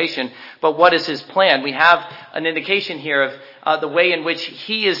situation, but what is his plan? We have an indication here of the way in which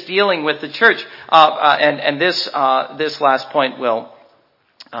he is dealing with the church. And this last point will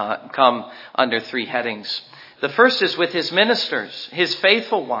come under 3 headings. The first is with his ministers, his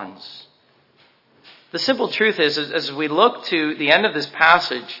faithful ones. The simple truth is, as we look to the end of this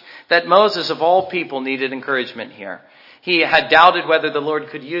passage, that Moses of all people needed encouragement here. He had doubted whether the Lord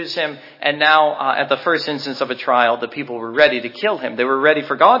could use him, and now at the first instance of a trial, the people were ready to kill him. They were ready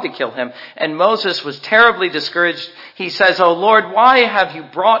for God to kill him, and Moses was terribly discouraged. He says, "Oh Lord, why have you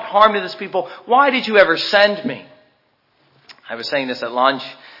brought harm to this people? Why did you ever send me?" I was saying this at lunch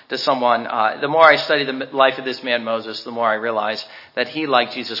to someone. The more I study the life of this man Moses, the more I realize that he,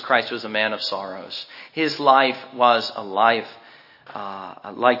 like Jesus Christ, was a man of sorrows. His life was a life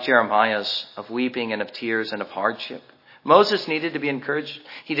like Jeremiah's, of weeping and of tears and of hardship. Moses needed to be encouraged.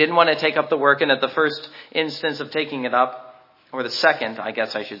 He didn't want to take up the work, and at the first instance of taking it up, or the second, I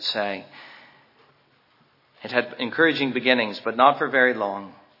guess I should say, it had encouraging beginnings, but not for very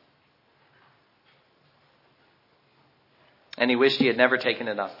long. And he wished he had never taken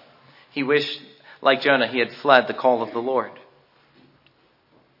it up. He wished, like Jonah, he had fled the call of the Lord.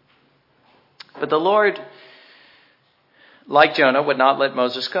 But the Lord, like Jonah, would not let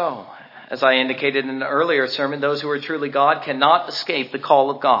Moses go. As I indicated in an earlier sermon, those who are truly God cannot escape the call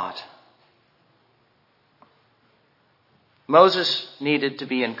of God. Moses needed to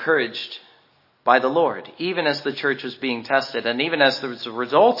be encouraged by the Lord, even as the church was being tested, and even as a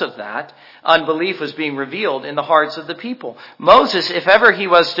result of that, unbelief was being revealed in the hearts of the people. Moses, if ever he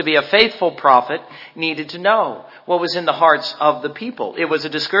was to be a faithful prophet, needed to know what was in the hearts of the people. It was a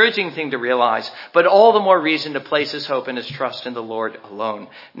discouraging thing to realize, but all the more reason to place his hope and his trust in the Lord alone,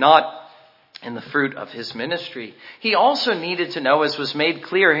 not in the fruit of his ministry. He also needed to know, as was made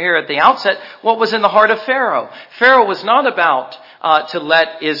clear here at the outset, what was in the heart of Pharaoh. Pharaoh was not about to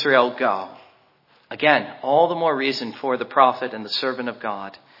let Israel go. Again, all the more reason for the prophet and the servant of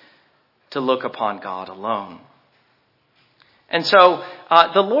God to look upon God alone. And so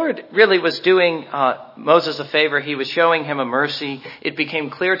the Lord really was doing Moses a favor. He was showing him a mercy. It became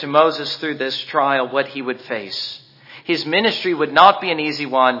clear to Moses through this trial what he would face. His ministry would not be an easy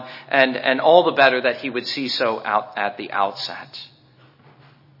one, and all the better that he would see so out at the outset.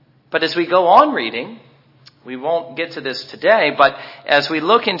 But as we go on reading, we won't get to this today, but as we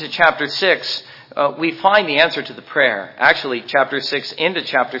look into chapter 6, we find the answer to the prayer. Actually, chapter 6 into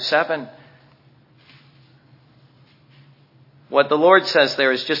chapter 7. What the Lord says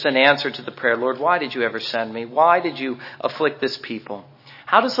there is just an answer to the prayer. Lord, why did you ever send me? Why did you afflict this people?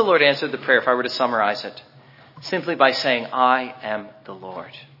 How does the Lord answer the prayer if I were to summarize it? Simply by saying, I am the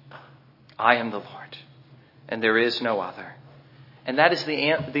Lord. I am the Lord. And there is no other. And that is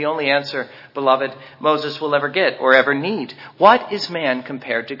the only answer, beloved, Moses will ever get or ever need. What is man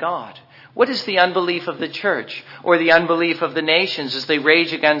compared to God? What is the unbelief of the church or the unbelief of the nations as they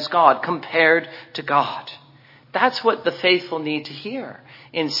rage against God compared to God? That's what the faithful need to hear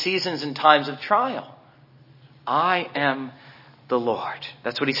in seasons and times of trial. I am the Lord.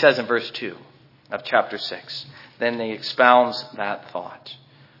 That's what he says in verse 2 of chapter 6. Then he expounds that thought.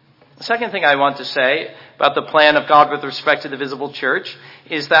 The second thing I want to say about the plan of God with respect to the visible church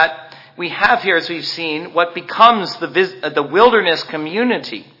is that we have here, as we've seen, what becomes the wilderness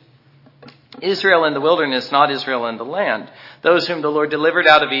community. Israel in the wilderness, not Israel in the land. Those whom the Lord delivered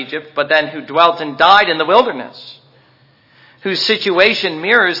out of Egypt, but then who dwelt and died in the wilderness. Whose situation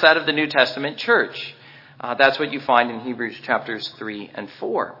mirrors that of the New Testament church. That's what you find in Hebrews chapters 3 and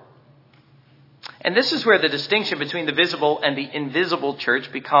 4. And this is where the distinction between the visible and the invisible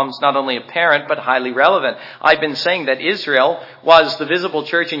church becomes not only apparent, but highly relevant. I've been saying that Israel was the visible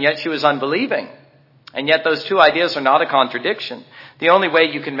church, and yet she was unbelieving. And yet those two ideas are not a contradiction. The only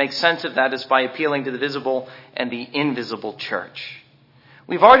way you can make sense of that is by appealing to the visible and the invisible church.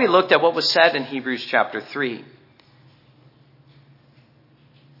 We've already looked at what was said in Hebrews chapter 3.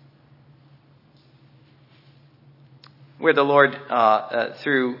 Where the Lord,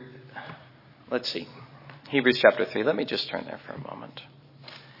 Hebrews chapter 3. Let me just turn there for a moment.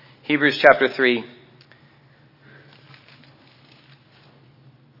 Hebrews chapter 3.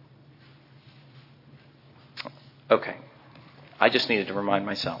 Okay. I just needed to remind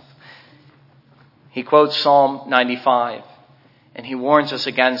myself. He quotes Psalm 95, and he warns us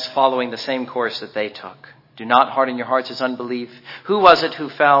against following the same course that they took. Do not harden your hearts as unbelief. Who was it who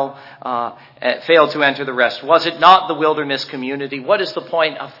failed to enter the rest? Was it not the wilderness community? What is the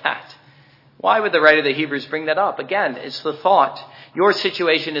point of that? Why would the writer of the Hebrews bring that up? Again, it's the thought. Your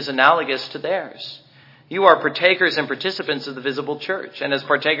situation is analogous to theirs. You are partakers and participants of the visible church. And as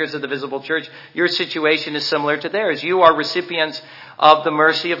partakers of the visible church, your situation is similar to theirs. You are recipients of the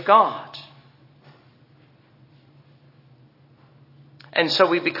mercy of God. And so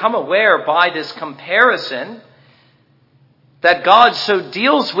we become aware by this comparison that God so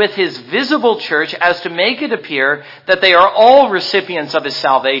deals with his visible church as to make it appear that they are all recipients of his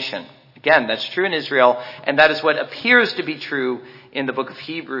salvation. Again, that's true in Israel, and that is what appears to be true in the book of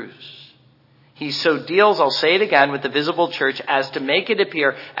Hebrews. He so deals, I'll say it again, with the visible church as to make it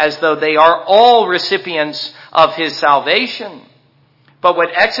appear as though they are all recipients of his salvation. But what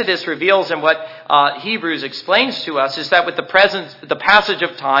Exodus reveals and what Hebrews explains to us is that with the passage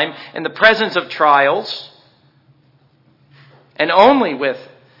of time and the presence of trials, and only with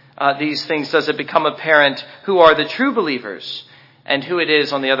these things does it become apparent who are the true believers. and who it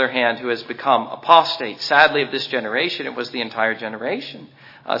is, on the other hand, who has become apostate. Sadly, of this generation, it was the entire generation,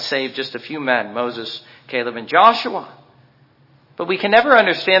 save just a few men, Moses, Caleb, and Joshua. But we can never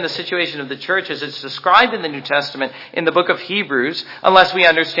understand the situation of the church as it's described in the New Testament in the book of Hebrews unless we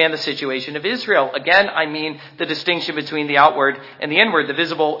understand the situation of Israel. Again, I mean the distinction between the outward and the inward, the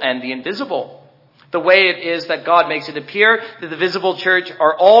visible and the invisible. The way it is that God makes it appear that the visible church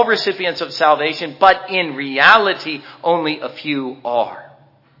are all recipients of salvation, but in reality, only a few are.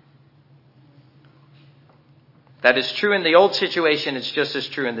 That is true in the old situation. It's just as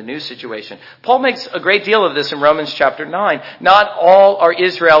true in the new situation. Paul makes a great deal of this in Romans chapter 9. Not all are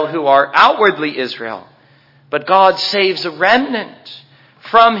Israel who are outwardly Israel, but God saves a remnant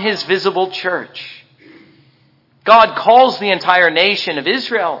from his visible church. God calls the entire nation of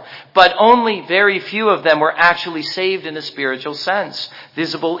Israel, but only very few of them were actually saved in a spiritual sense.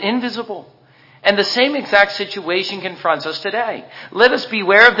 Visible, invisible. And the same exact situation confronts us today. Let us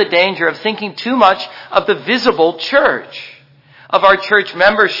beware of the danger of thinking too much of the visible church, of our church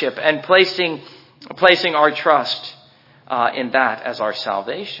membership, and placing our trust in that as our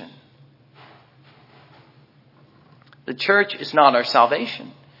salvation. The church is not our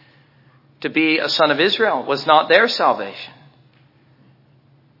salvation. To be a son of Israel was not their salvation.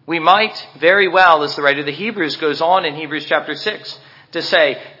 We might very well, as the writer of the Hebrews goes on in Hebrews chapter 6, to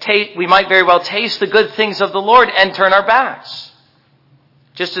say, we might very well taste the good things of the Lord and turn our backs,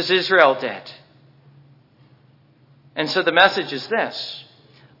 just as Israel did. And so the message is this: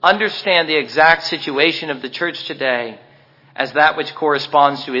 understand the exact situation of the church today as that which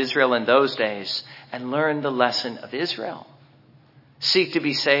corresponds to Israel in those days, and learn the lesson of Israel. Seek to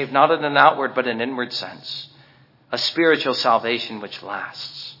be saved, not in an outward but an inward sense, a spiritual salvation which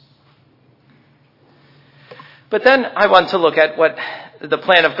lasts. But then I want to look at what the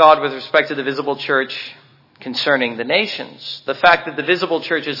plan of God with respect to the visible church concerning the nations. The fact that the visible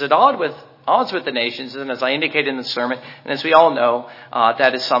church is at odds with the nations, and as I indicated in the sermon, and as we all know,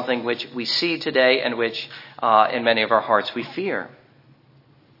 that is something which we see today and which in many of our hearts we fear.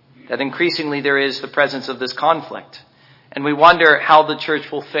 That increasingly there is the presence of this conflict. And we wonder how the church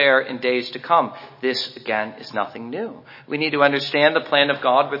will fare in days to come. This, again, is nothing new. We need to understand the plan of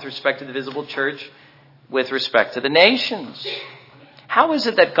God with respect to the visible church, with respect to the nations. How is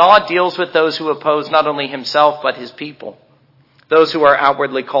it that God deals with those who oppose not only himself but his people, those who are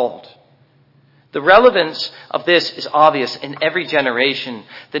outwardly called? The relevance of this is obvious in every generation.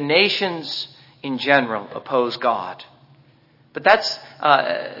 The nations in general oppose God. But that's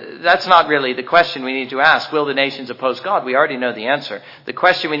not really the question we need to ask. Will the nations oppose God? We already know the answer. The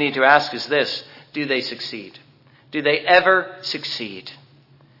question we need to ask is this: do they succeed? Do they ever succeed?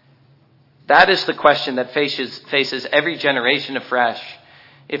 That is the question that faces every generation afresh.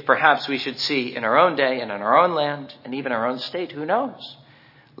 If perhaps we should see in our own day and in our own land and even our own state, who knows?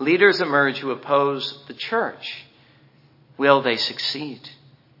 Leaders emerge who oppose the church. Will they succeed?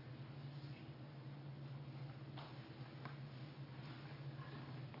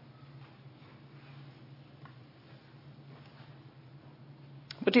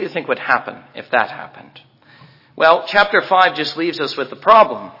 What do you think would happen if that happened? Well, chapter 5 just leaves us with the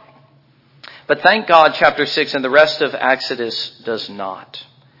problem. But thank God chapter 6 and the rest of Exodus does not.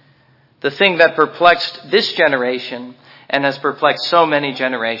 The thing that perplexed this generation and has perplexed so many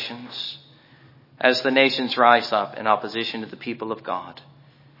generations as the nations rise up in opposition to the people of God.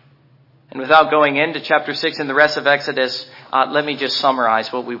 And without going into chapter 6 and the rest of Exodus, let me just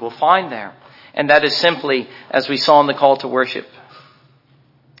summarize what we will find there. And that is simply, as we saw in the call to worship,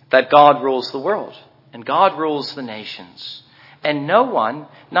 that God rules the world and God rules the nations. And no one,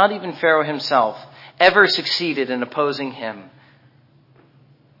 not even Pharaoh himself, ever succeeded in opposing him.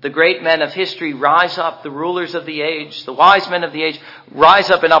 The great men of history rise up, the rulers of the age, the wise men of the age, rise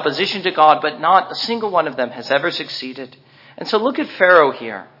up in opposition to God, but not a single one of them has ever succeeded. And so look at Pharaoh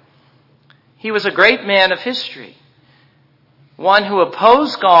here. He was a great man of history, one who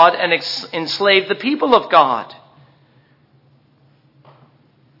opposed God and enslaved the people of God.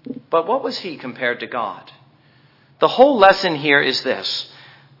 But what was he compared to God? The whole lesson here is this,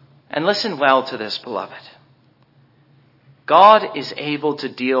 and listen well to this, beloved. God is able to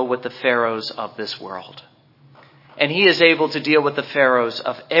deal with the pharaohs of this world. And he is able to deal with the pharaohs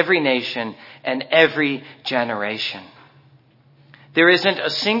of every nation and every generation. There isn't a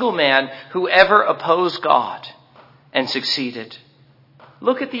single man who ever opposed God and succeeded.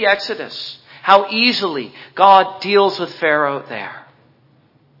 Look at the Exodus, how easily God deals with Pharaoh there.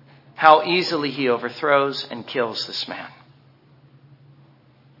 How easily he overthrows and kills this man.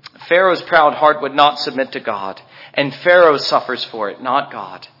 Pharaoh's proud heart would not submit to God, and Pharaoh suffers for it, not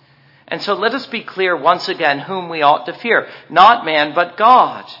God. And so let us be clear once again whom we ought to fear. Not man, but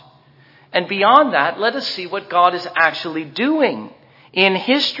God. And beyond that, let us see what God is actually doing in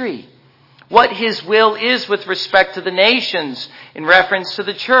history. What his will is with respect to the nations in reference to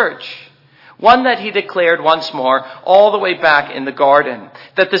the church. One that he declared once more all the way back in the garden.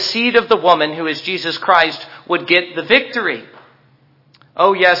 That the seed of the woman, who is Jesus Christ, would get the victory.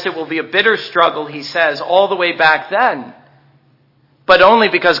 Oh yes, it will be a bitter struggle, he says, all the way back then. But only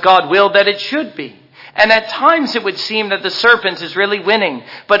because God willed that it should be. And at times it would seem that the serpent is really winning.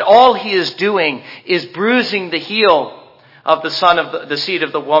 But all he is doing is bruising the heel of the seed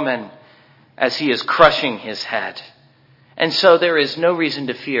of the woman as he is crushing his head. And so there is no reason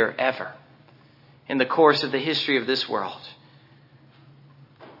to fear ever in the course of the history of this world.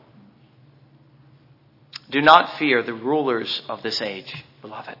 Do not fear the rulers of this age,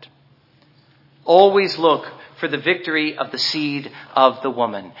 beloved. Always look for the victory of the seed of the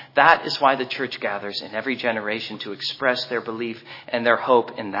woman. That is why the church gathers in every generation, to express their belief and their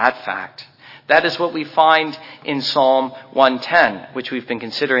hope in that fact. That is what we find in Psalm 110, which we've been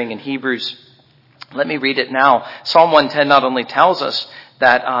considering in Hebrews. Let me read it now. Psalm 110 not only tells us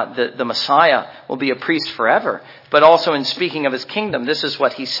that the Messiah will be a priest forever, but also in speaking of his kingdom, this is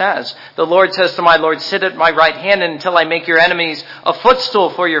what he says. The Lord says to my Lord, sit at my right hand until I make your enemies a footstool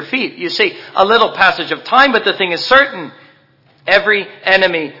for your feet. You see, a little passage of time, but the thing is certain. Every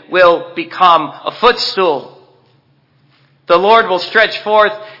enemy will become a footstool. The Lord will stretch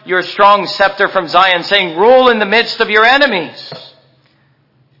forth your strong scepter from Zion, saying, rule in the midst of your enemies.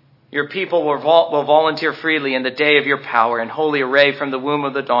 Your people will volunteer freely in the day of your power, in holy array from the womb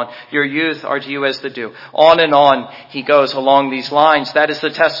of the dawn. Your youth are to you as the dew. On and on he goes along these lines. That is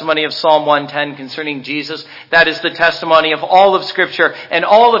the testimony of Psalm 110 concerning Jesus. That is the testimony of all of Scripture. And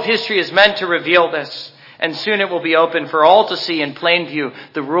all of history is meant to reveal this. And soon it will be open for all to see in plain view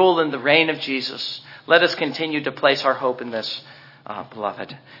the rule and the reign of Jesus. Let us continue to place our hope in this,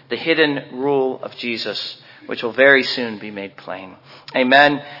 beloved. The hidden rule of Jesus, which will very soon be made plain.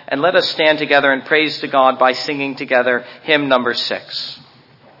 Amen. And let us stand together and praise to God by singing together hymn number 6.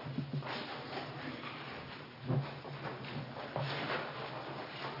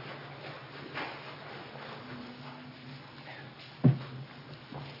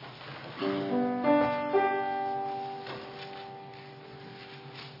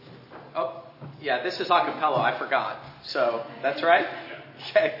 Oh, yeah, this is a cappella. I forgot. So that's right.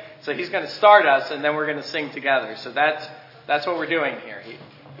 Okay. So he's going to start us, and then we're going to sing together. So that's what we're doing here.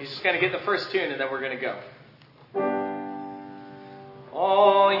 He's just going to get the first tune, and then we're going to go.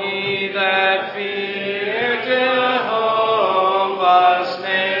 All ye that fear Jehovah's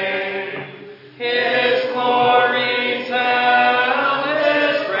name, his glory tell,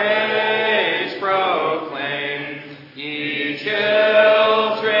 his praise proclaim, ye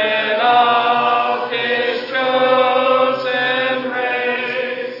children of his chosen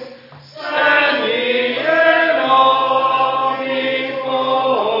race. Stand ye in awe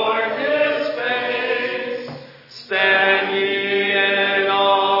before his face. Stand ye in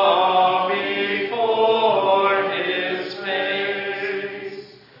awe before his face.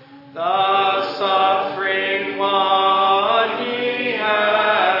 The suffering one he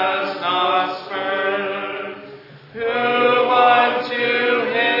has not spurned, who unto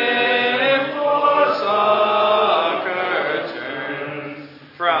him for succor turned.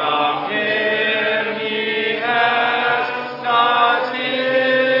 From him he has not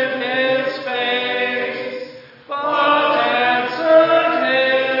hid his face, but answered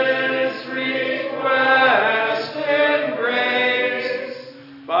his request in grace.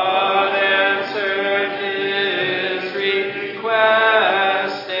 But answered his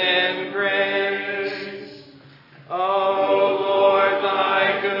request in grace. O Lord,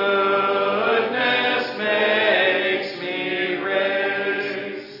 thy goodness makes me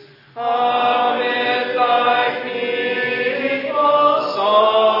raise amid thy people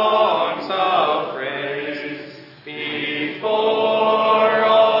songs of praise before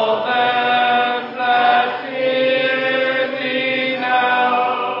all them that fear thee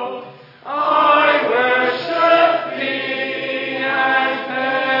now. I worship thee and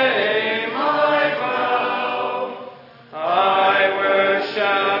pay my vow. I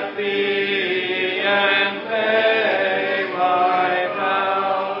worship thee and pay my vow.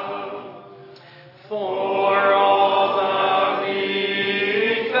 For all the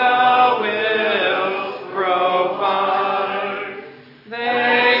meek thou wilt provide,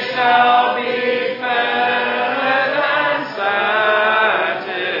 they shall be fed and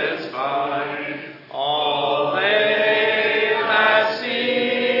satisfied. All they that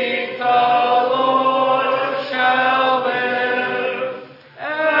seek the Lord shall live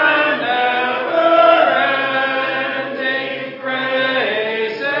and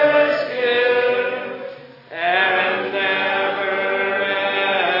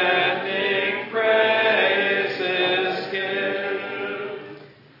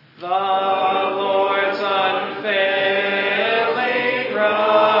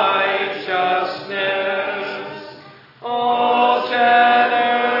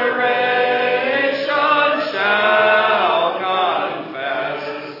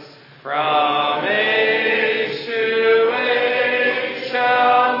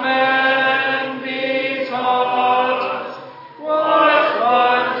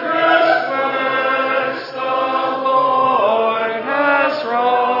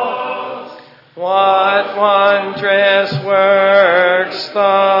wondrous works the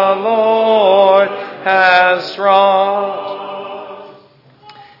Lord has wrought.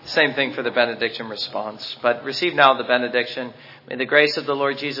 Same thing for the benediction response. But receive now the benediction. May the grace of the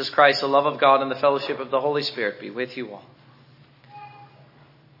Lord Jesus Christ, the love of God, and the fellowship of the Holy Spirit be with you all.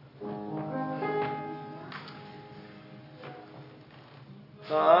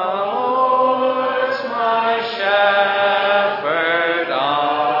 The Lord's my shepherd,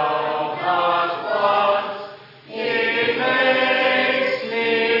 I'll not want. He makes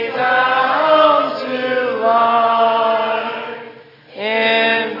me down to lie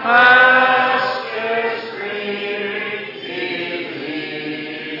in pastures green. He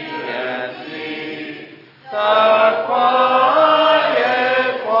leadeth me.